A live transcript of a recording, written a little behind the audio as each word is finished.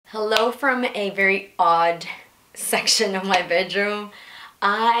Hello from a very odd section of my bedroom.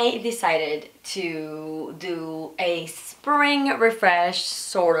 I decided to do a spring refresh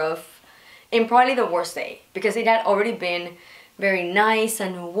sort of in probably the worst day because it had already been very nice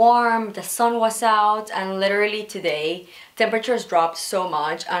and warm, the sun was out, and literally today temperatures dropped so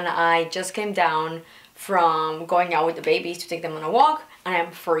much and I just came down from going out with the babies to take them on a walk and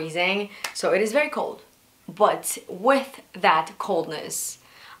I'm freezing, so it is very cold. But with that coldness,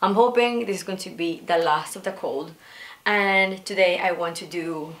 I'm hoping this is going to be the last of the cold, and today I want to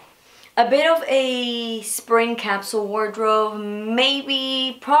do a bit of a spring capsule wardrobe.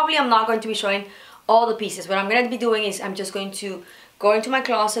 Probably I'm not going to be showing all the pieces. What I'm going to be doing is I'm just going to go into my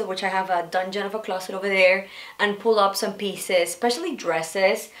closet, which I have a dungeon of a closet over there, and pull up some pieces, especially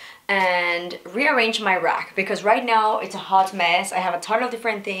dresses, and rearrange my rack because right now it's a hot mess. I have a ton of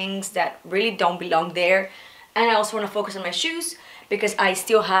different things that really don't belong there, and I also want to focus on my shoes because I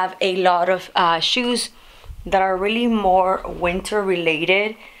still have a lot of shoes that are really more winter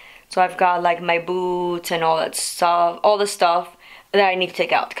related. So I've got like my boots and all that stuff, all the stuff that I need to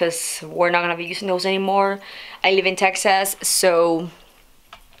take out because we're not gonna be using those anymore. I live in Texas, so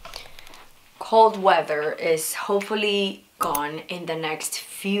cold weather is hopefully gone in the next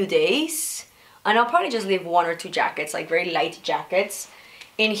few days. And I'll probably just leave one or two jackets, like very light jackets,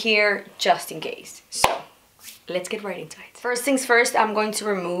 in here just in case. So let's get right into it. First things first, I'm going to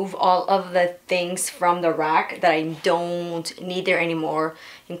remove all of the things from the rack that I don't need there anymore,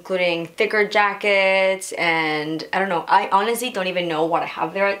 including thicker jackets and I don't know. I honestly don't even know what I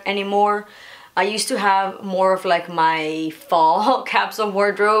have there anymore. I used to have more of like my fall capsule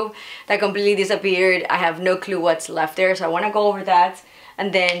wardrobe that completely disappeared. I have no clue what's left there, so I want to go over that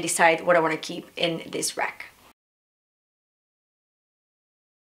and then decide what I want to keep in this rack.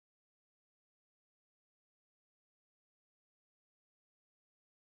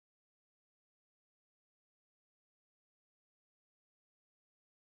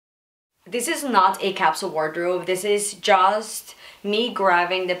 This is not a capsule wardrobe. This is just me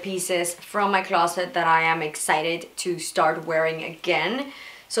grabbing the pieces from my closet that I am excited to start wearing again.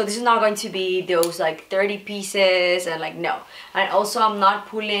 So this is not going to be those like 30 pieces and like no. And also I'm not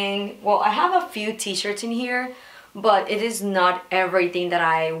pulling, well, I have a few t-shirts in here, but it is not everything that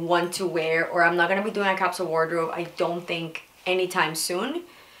I want to wear, or I'm not going to be doing a capsule wardrobe, I don't think, anytime soon.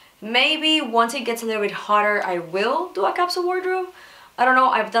 Maybe once it gets a little bit hotter, I will do a capsule wardrobe. I don't know,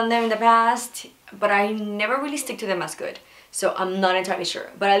 I've done them in the past, but I never really stick to them as good. So I'm not entirely sure.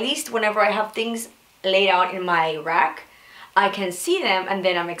 But at least whenever I have things laid out in my rack, I can see them and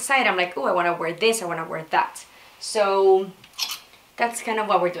then I'm excited. I'm like, oh, I want to wear this, I want to wear that. So that's kind of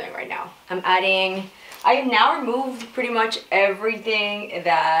what we're doing right now. I've now removed pretty much everything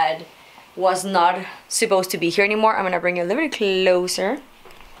that was not supposed to be here anymore. I'm going to bring it a little bit closer.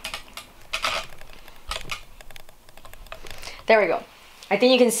 There we go. I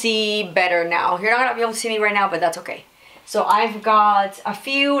think you can see better now. You're not gonna be able to see me right now, but that's okay. So I've got a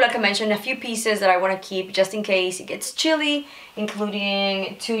few, like I mentioned, a few pieces that I want to keep just in case it gets chilly,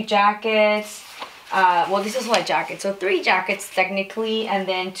 including two jackets. Well, this is like jackets, so 3 jackets technically, and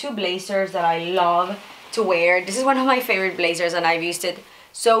then 2 blazers that I love to wear. This is one of my favorite blazers and I've used it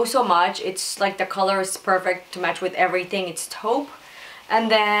so much. It's like the color is perfect to match with everything. It's taupe.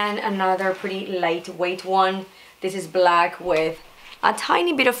 And then another pretty lightweight one. This is black with a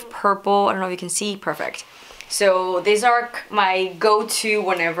tiny bit of purple. I don't know if you can see. Perfect. So these are my go-to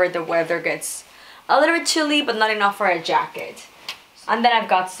whenever the weather gets a little bit chilly but not enough for a jacket. And then I've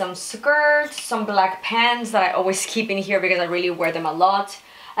got some skirts, some black pants that I always keep in here because I really wear them a lot.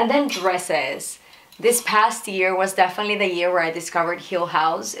 And then dresses. This past year was definitely the year where I discovered Hill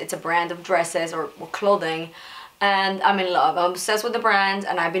House. It's a brand of dresses or clothing, and I'm in love. I'm obsessed with the brand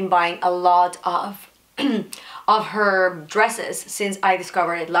and I've been buying a lot of her dresses since I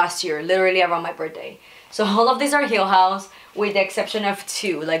discovered it last year, literally around my birthday. So all of these are Hill House with the exception of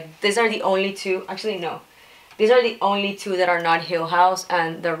 2. Like these are the only 2, actually no. These are the only 2 that are not Hill House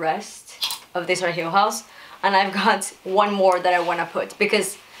and the rest of these are Hill House. And I've got one more that I want to put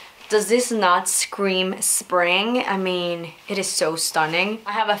because does this not scream spring? I mean, it is so stunning.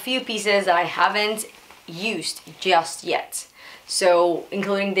 I have a few pieces that I haven't used just yet. So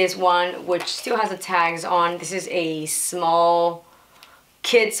including this one, which still has the tags on. This is a small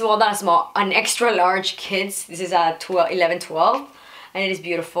kids, well not small, an extra large kids. This is a 11-12 and it is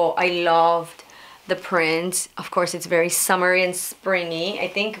beautiful. I loved the print. Of course it's very summery and springy. I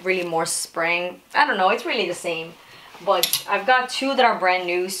think really more spring. I don't know, it's really the same. But I've got 2 that are brand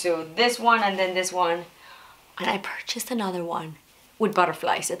new. So this one and then this one. And I purchased another one with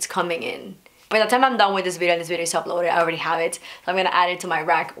butterflies. It's coming in by the time I'm done with this video and this video is uploaded, I already have it. So I'm gonna add it to my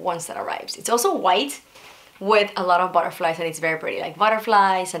rack once that arrives. It's also white with a lot of butterflies and it's very pretty, like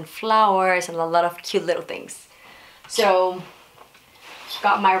butterflies and flowers and a lot of cute little things. So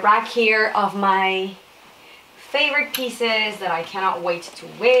got my rack here of my favorite pieces that I cannot wait to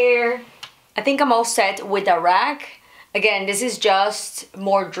wear. I think I'm all set with the rack. Again, this is just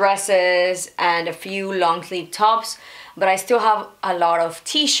more dresses and a few long sleeve tops, but I still have a lot of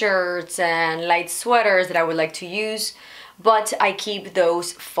t-shirts and light sweaters that I would like to use, but I keep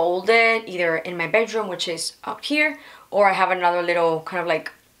those folded either in my bedroom, which is up here, or I have another little kind of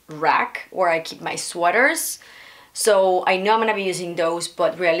like rack where I keep my sweaters. So I know I'm gonna be using those,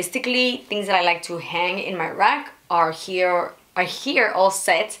 but realistically, things that I like to hang in my rack are here all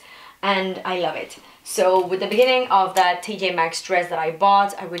set, and I love it. So with the beginning of that TJ Maxx dress that I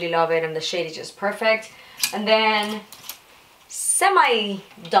bought, I really love it and the shade is just perfect. And then semi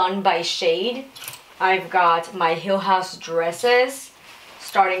done by shade, I've got my Hill House dresses,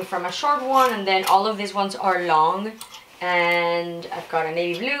 starting from a short one, and then all of these ones are long. And I've got a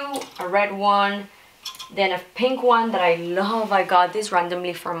navy blue, a red one, then a pink one that I love. I got this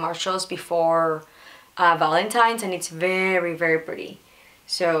randomly from Marshall's before Valentine's, and it's very, very pretty.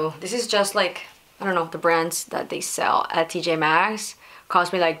 So this is just like, I don't know, the brands that they sell at TJ Maxx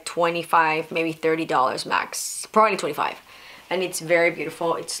cost me like $25, maybe $30 max, probably 25. And it's very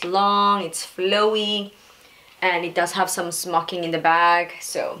beautiful. It's long, it's flowy, and it does have some smocking in the bag,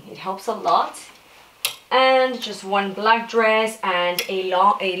 so it helps a lot. And just one black dress and a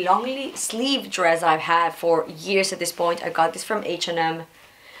long sleeve dress I've had for years at this point. I got this from H&M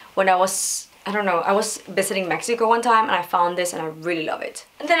when I was, I don't know, I was visiting Mexico one time and I found this and I really love it.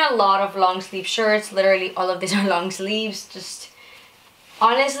 And then a lot of long sleeve shirts. Literally all of these are long sleeves. Just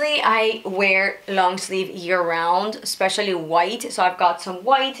honestly, I wear long sleeve year round, especially white. So I've got some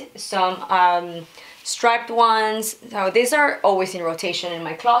white, some striped ones. So these are always in rotation in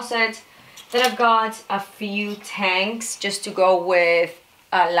my closet. Then I've got a few tanks just to go with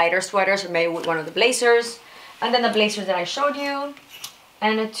lighter sweaters or maybe with one of the blazers. And then the blazers that I showed you.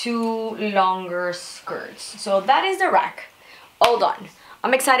 And two longer skirts. So that is the rack, all done.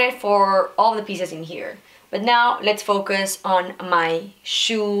 I'm excited for all the pieces in here. But now let's focus on my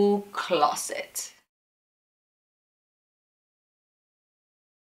shoe closet.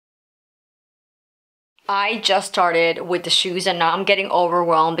 I just started with the shoes and now I'm getting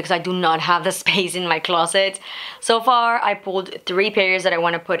overwhelmed because I do not have the space in my closet. So far I pulled 3 pairs that I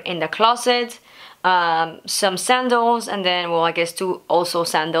want to put in the closet. Some sandals, and then, well, I guess 2 also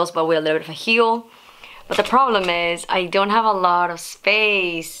sandals but with a little bit of a heel. But the problem is I don't have a lot of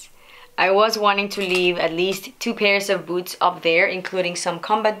space. I was wanting to leave at least 2 pairs of boots up there, including some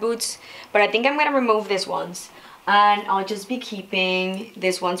combat boots, but I think I'm gonna remove these ones and I'll just be keeping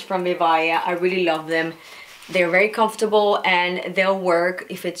these ones from Vivaya. I really love them. They're very comfortable and they'll work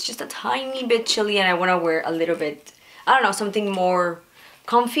if it's just a tiny bit chilly and I want to wear a little bit, I don't know, something more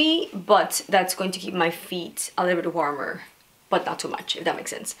comfy, but that's going to keep my feet a little bit warmer, but not too much, if that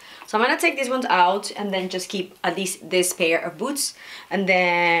makes sense. So I'm gonna take these ones out and then just keep at least this pair of boots. And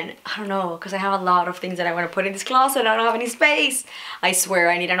then, I don't know, because I have a lot of things that I want to put in this closet. I don't have any space. I swear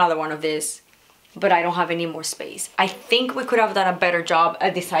I need another one of this, but I don't have any more space. I think we could have done a better job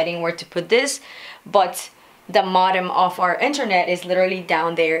at deciding where to put this, but the modem of our internet is literally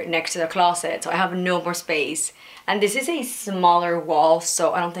down there next to the closet, so I have no more space. And this is a smaller wall,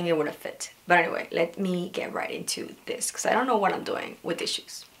 so I don't think it would have fit. But anyway, let me get right into this because I don't know what I'm doing with these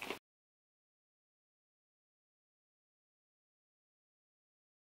shoes.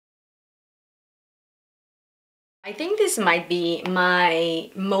 I think this might be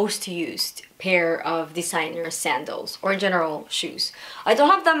my most used pair of designer sandals, or in general shoes. I don't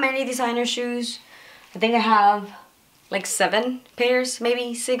have that many designer shoes. I think I have like 7 pairs,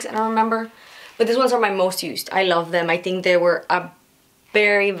 maybe 6, I don't remember. But these ones are my most used. I love them. I think they were a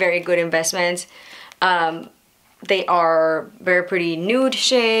very, very good investment. They are very pretty nude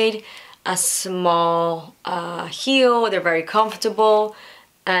shade, a small heel, they're very comfortable,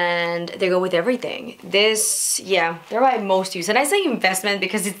 and they go with everything. This, yeah, they're my most used. And I say investment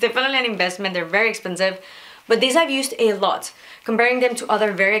because it's definitely an investment. They're very expensive, but these I've used a lot. Comparing them to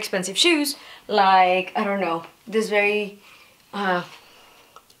other very expensive shoes, like, I don't know, this very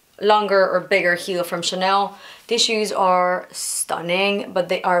longer or bigger heel from Chanel. These shoes are stunning, but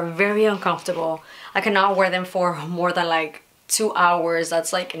they are very uncomfortable. I cannot wear them for more than like 2 hours.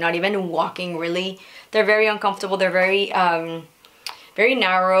 That's like not even walking really. They're very uncomfortable. They're very very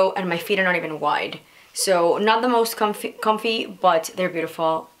narrow, and my feet are not even wide. So not the most comfy, but they're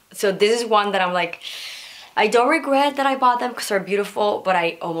beautiful. So this is one that I'm like, I don't regret that I bought them because they're beautiful, but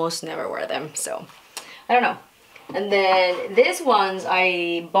I almost never wear them, so I don't know. And then these ones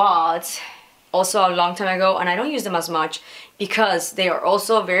I bought also a long time ago, and I don't use them as much because they are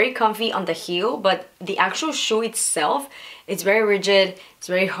also very comfy on the heel, but the actual shoe itself, it's very rigid, it's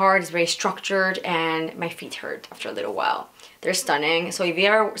very hard, it's very structured, and my feet hurt after a little while. They're stunning, so if you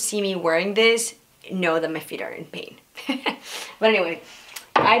ever see me wearing this, know that my feet are in pain. But anyway,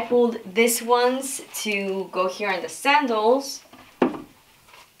 I pulled these ones to go here on the sandals.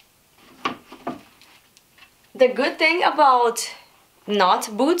 The good thing about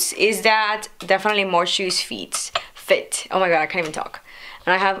not boots is that definitely more shoes fit. Oh my god, I can't even talk.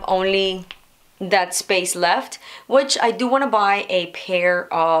 And I have only that space left, which I do want to buy a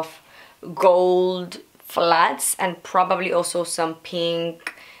pair of gold flats and probably also some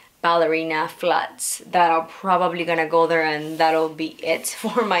pink ballerina flats that are probably gonna go there, and that'll be it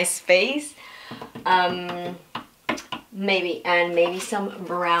for my space. Maybe some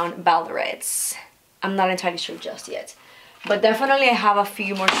brown ballerites. I'm not entirely sure just yet, but definitely I have a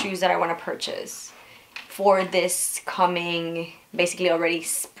few more shoes that I want to purchase for this coming, basically already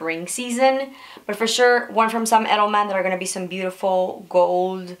spring season. But for sure, one from Sam Edelman that are gonna be some beautiful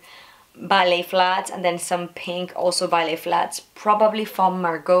gold ballet flats, and then some pink also ballet flats, probably from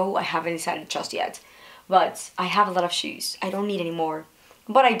Margot. I haven't decided just yet, but I have a lot of shoes. I don't need any more,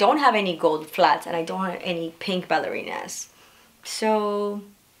 but I don't have any gold flats and I don't have any pink ballerinas, so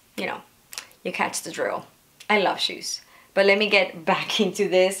you know, you catch the drill. I love shoes. But let me get back into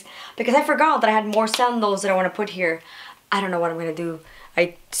this because I forgot that I had more sandals that I want to put here. I don't know what I'm gonna do.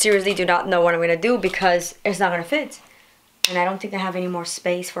 I seriously do not know what I'm gonna do because it's not gonna fit. And I don't think I have any more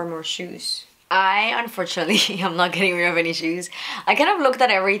space for more shoes. I unfortunately am not getting rid of any shoes. I kind of looked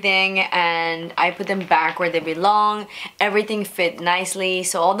at everything and I put them back where they belong. Everything fit nicely.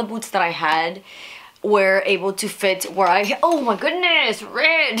 So all the boots that I had were able to fit where I, oh my goodness,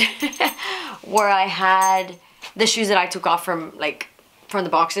 red! Where I had the shoes that I took off from the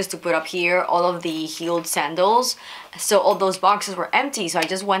boxes to put up here, all of the heeled sandals. So all those boxes were empty. So I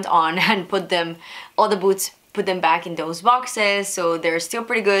just went on and put them, all the boots, put them back in those boxes, so they're still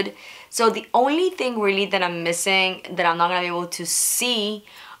pretty good. So the only thing really that I'm missing that I'm not gonna be able to see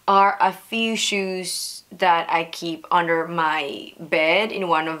are a few shoes that I keep under my bed in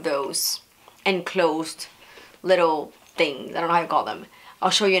one of those enclosed little things. I don't know how to call them. I'll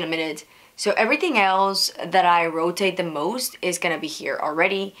show you in a minute. So everything else that I rotate the most is gonna be here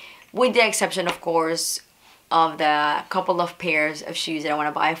already, with the exception, of course, of the couple of pairs of shoes that I want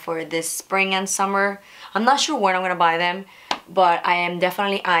to buy for this spring and summer. I'm not sure when I'm going to buy them, but I am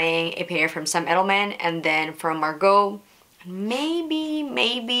definitely eyeing a pair from Sam Edelman and then from Margot.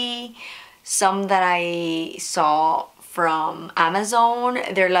 Maybe some that I saw from Amazon.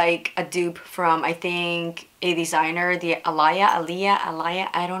 They're like a dupe from, I think, a designer, the Aliyah,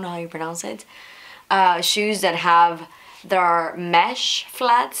 I don't know how you pronounce it. Shoes that have their mesh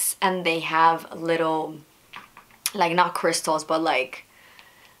flats and they have little, like not crystals, but like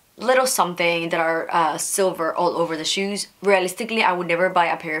little something that are silver all over the shoes. Realistically, I would never buy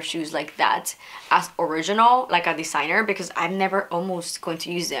a pair of shoes like that as original, like a designer, because I'm never almost going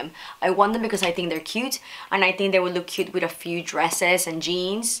to use them. I want them because I think they're cute, and I think they would look cute with a few dresses and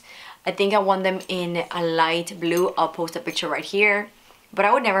jeans. I think I want them in a light blue. I'll post a picture right here, but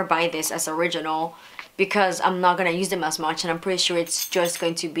I would never buy this as original because I'm not gonna use them as much, and I'm pretty sure it's just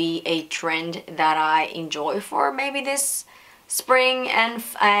going to be a trend that I enjoy for maybe this spring and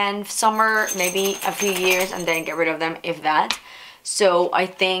summer, maybe a few years, and then get rid of them, if that. So I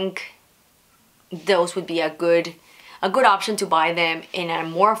think those would be a good option to buy them in a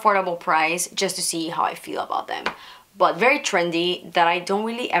more affordable price, just to see how I feel about them. But very trendy, that I don't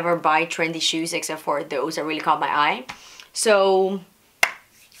really ever buy trendy shoes except for those that really caught my eye. So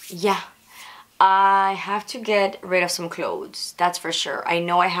yeah, I have to get rid of some clothes, that's for sure. I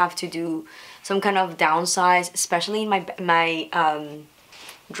know I have to do some kind of downsize, especially in my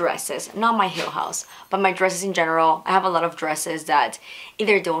dresses, not my Hill House, but my dresses in general. I have a lot of dresses that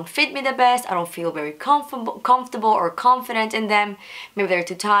either don't fit me the best, I don't feel very comfortable or confident in them, maybe they're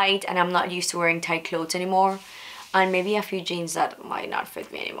too tight and I'm not used to wearing tight clothes anymore, and maybe a few jeans that might not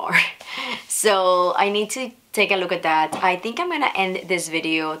fit me anymore. So I need to take a look at that. I think I'm gonna end this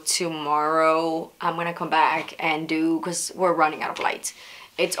video tomorrow. I'm gonna come back and do, because we're running out of light.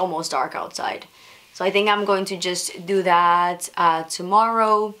 It's almost dark outside. So I think I'm going to just do that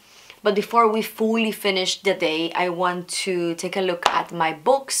tomorrow. But before we fully finish the day, I want to take a look at my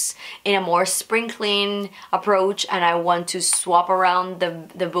books in a more sprinkling approach, and I want to swap around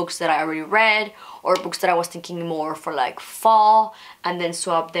the books that I already read or books that I was thinking more for like fall, and then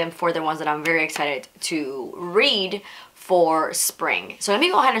swap them for the ones that I'm very excited to read for spring. So let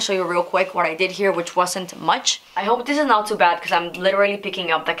me go ahead and show you real quick what I did here, which wasn't much. I hope this is not too bad because I'm literally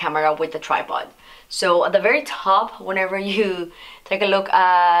picking up the camera with the tripod. So at the very top, whenever you take a look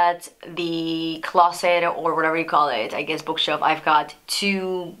at the closet or whatever you call it, I guess bookshelf, I've got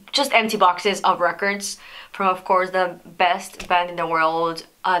 2 just empty boxes of records from, of course, the best band in the world,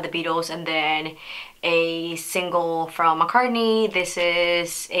 the Beatles, and then a single from McCartney. This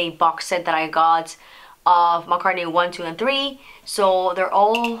is a box set that I got of McCartney 1, 2, and 3. So they're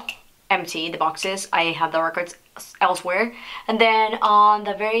all empty, the boxes. I have the records elsewhere. And then on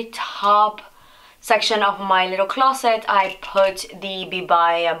the very top section of my little closet, I put the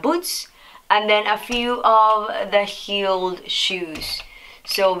Bibaya boots and then a few of the heeled shoes.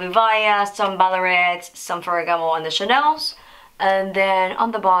 So Bibaya, some Ballarets, some Ferragamo, and the Chanels. And then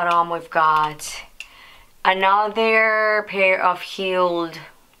on the bottom we've got another pair of heeled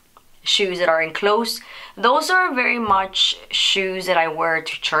shoes that are enclosed. Those are very much shoes that I wear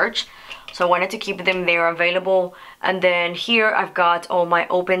to church, so I wanted to keep them there available. And then here I've got all my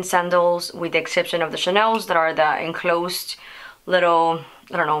open sandals, with the exception of the Chanels that are the enclosed little,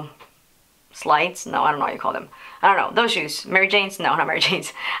 I don't know, slides? No, I don't know how you call them. I don't know, those shoes. Mary Jane's? No, not Mary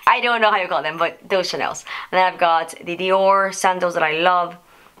Jane's. I don't know how you call them, but those Chanels. And then I've got the Dior sandals that I love.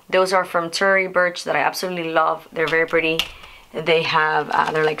 Those are from Tory Burch that I absolutely love. They're very pretty. They have,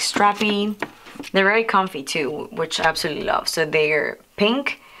 they're like strappy. They're very comfy too, which I absolutely love. So they're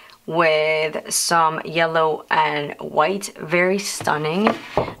pink with some yellow and white, very stunning.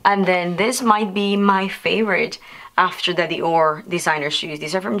 And then this might be my favorite after the Dior designer shoes.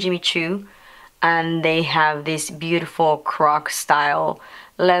 These are from Jimmy Choo, and they have this beautiful croc style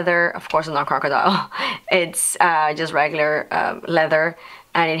leather. Of course it's not crocodile, it's just regular leather,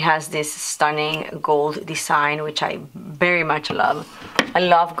 and it has this stunning gold design, which I very much love. I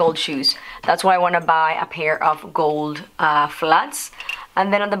love gold shoes. That's why I want to buy a pair of gold flats.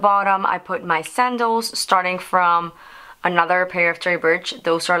 And then on the bottom I put my sandals, starting from another pair of Tory Burch.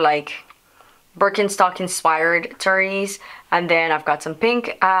 Those are like Birkenstock inspired Torys. And then I've got some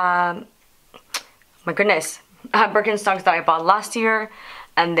pink, my goodness, Birkenstocks that I bought last year.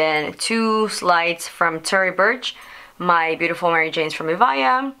 And then 2 slides from Tory Burch, my beautiful Mary Jane's from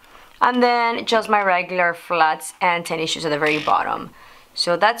Ivaya, and then just my regular flats and tennis shoes at the very bottom.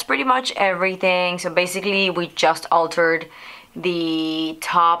 So that's pretty much everything. So basically we just altered the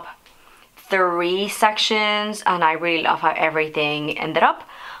top 3 sections, and I really love how everything ended up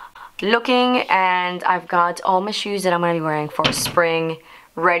looking. And I've got all my shoes that I'm going to be wearing for spring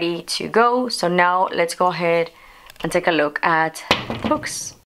ready to go. So now let's go ahead and take a look at the books.